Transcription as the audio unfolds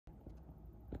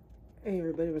Hey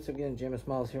everybody, what's up again? James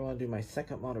Miles here. I want to do my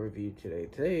second model review today.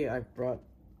 Today I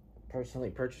personally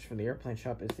purchased from the airplane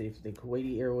shop is the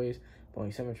Kuwaiti Airways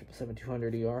Boeing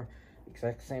 777-200ER.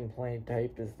 Exact same plane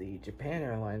type as the Japan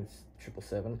Airlines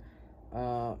 777.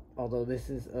 Although this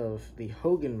is of the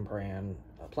Hogan brand,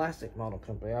 a plastic model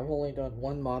company. I've only done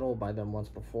one model by them once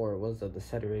before. It was of the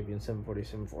Saudi Arabian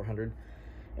 747-400.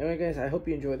 Anyway guys, I hope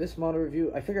you enjoy this model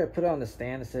review. I figure I'd put it on the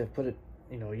stand instead of put it,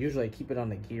 usually I keep it on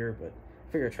the gear, but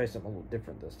I figure I'd try something a little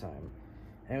different this time.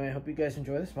 Anyway, I hope you guys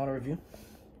enjoy this model review.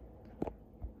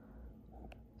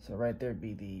 So right there would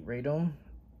be the radome,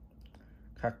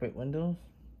 cockpit windows.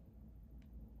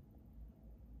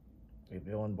 We have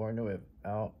the on-board window with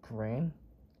Al Koran,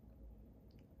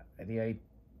 the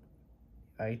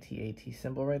ITAT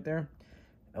symbol right there.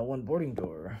 L1 boarding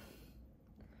door.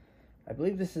 I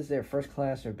believe this is their first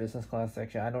class or business class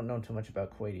section. I don't know too much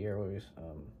about Kuwaiti Airways.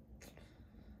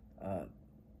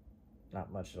 Not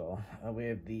much at all. We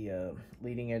have the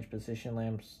leading edge position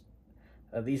lamps.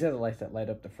 These are the lights that light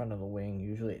up the front of the wing,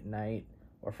 usually at night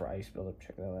or for ice buildup.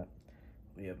 Check that out.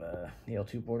 We have the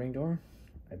L2 boarding door.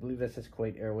 I believe that says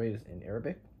Kuwait Airways in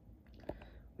Arabic.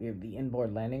 We have the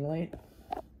inboard landing light.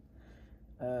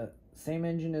 Same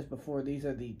engine as before. These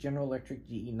are the General Electric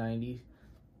GE90s.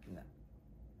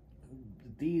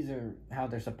 These are how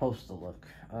they're supposed to look.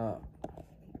 How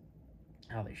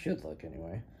they should look,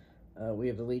 anyway. We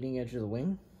have the leading edge of the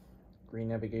wing. Green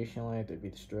navigation light. There'd be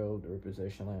the strobe, the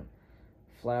reposition lamp.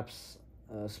 Flaps,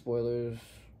 spoilers,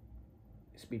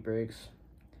 speed brakes.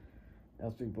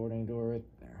 L3 boarding door right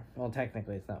there. Well,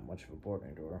 technically it's not much of a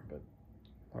boarding door, but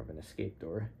more of an escape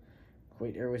door.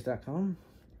 KuwaitAirways.com.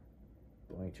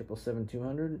 Boeing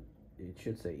 777-200. It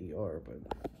should say ER, but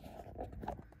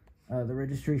the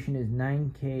registration is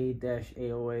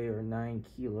 9K-AOA or 9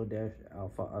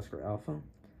 Kilo-Alpha Oscar Alpha.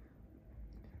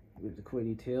 With the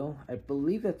Kuwaiti tail. I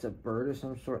believe that's a bird of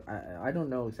some sort. I don't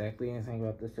know exactly anything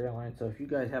about this airline, so if you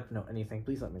guys happen to know anything,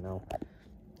 please let me know.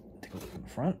 Take a look from the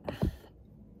front.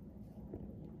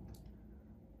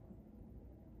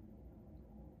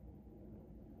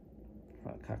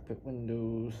 Front cockpit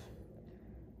windows.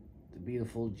 The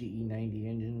beautiful GE90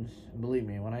 engines. And believe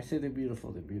me, when I say they're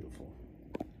beautiful, they're beautiful.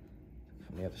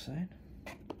 From the other side.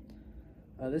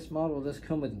 This model does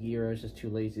come with gear. I was just too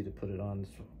lazy to put it on.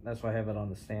 That's why I have it on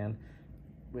the stand.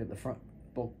 We have the front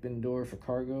bulk bin door for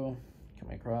cargo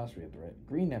coming across. We have the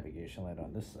green navigation light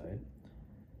on this side.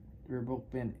 Rear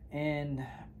bulk bin and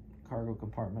cargo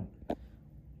compartment.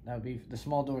 That would be the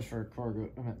small doors for cargo,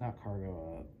 not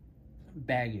cargo,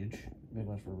 baggage. Big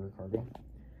ones for rear cargo.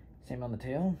 Same on the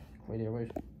tail. Kuwait Airways.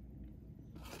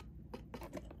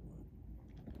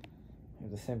 We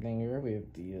have the same thing here. We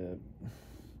have the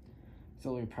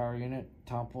auxiliary power unit.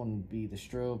 Top one would be the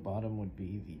strobe, bottom would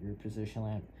be the rear position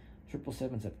lamp.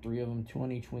 777s have 3 of them, 2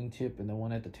 on each wingtip and then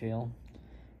 1 at the tail.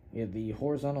 We have the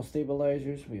horizontal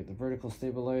stabilizers, we have the vertical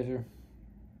stabilizer.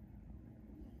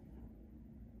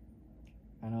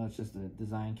 I know it's just a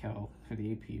design cal for the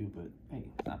APU, but hey,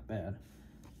 not bad.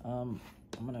 I'm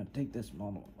gonna take this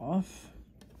model off.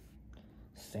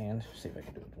 Stand, see if I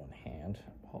can do it with one hand.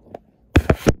 Hold on.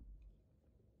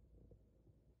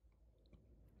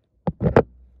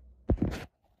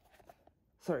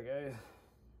 Sorry guys.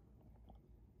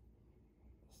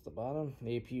 It's the bottom.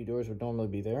 The APU doors would normally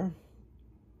be there.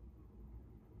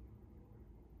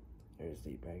 There's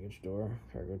the baggage door,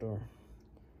 cargo door.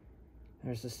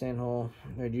 There's the stand hole.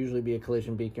 There'd usually be a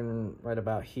collision beacon right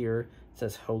about here. It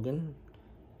says Hogan.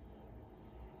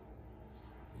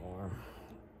 More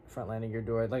front landing gear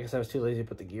door. Like I said, I was too lazy to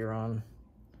put the gear on.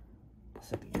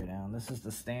 Set the gear down. This is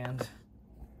the stand.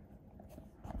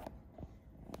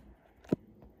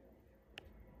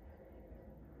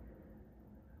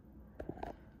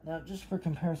 Now, just for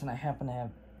comparison, I happen to have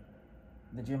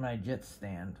the Gemini Jet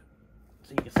stand,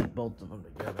 so you can see both of them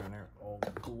together in their old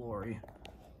glory.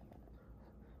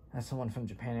 That's the one from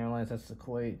Japan Airlines, that's the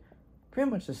Kuwait. Pretty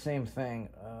much the same thing,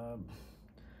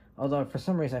 although for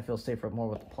some reason I feel safer more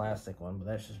with the plastic one, but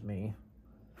that's just me.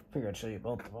 Figured I'd show you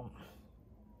both of them.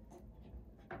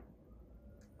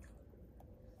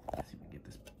 Let's see if we can get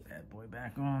this bad boy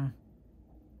back on.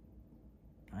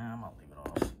 I'll leave it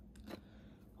off.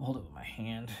 I'll hold it with my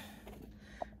hand.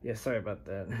 Yeah, sorry about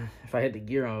that. If I had the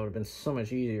gear on, it would have been so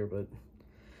much easier, but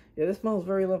yeah, this smells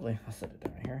very lovely. I'll set it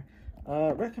down here.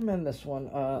 Recommend this one.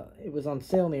 It was on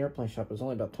sale in the airplane shop. It was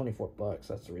only about 24 bucks.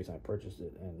 That's the reason I purchased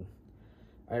it, and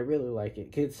I really like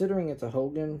it. Considering it's a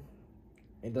Hogan,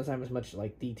 it doesn't have as much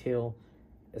like detail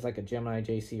as like a Gemini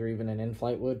JC or even an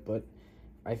in-flight would, but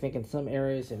I think in some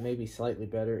areas it may be slightly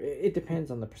better. It depends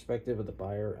on the perspective of the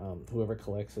buyer, whoever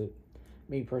collects it.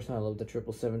 Me personally, I love the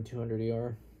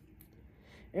 777-200ER.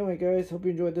 Anyway, guys, hope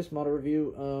you enjoyed this model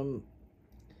review.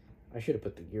 I should have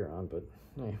put the gear on, but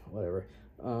whatever.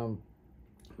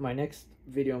 My next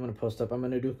video I'm going to post up, I'm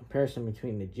going to do a comparison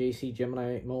between the JC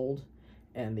Gemini mold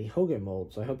and the Hogan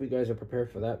mold. So I hope you guys are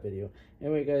prepared for that video.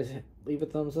 Anyway, guys, leave a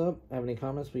thumbs up. Have any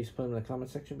comments, please put them in the comment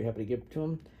section. Be happy to give it to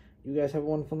them. You guys have a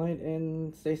wonderful night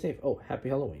and stay safe. Oh, happy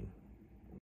Halloween.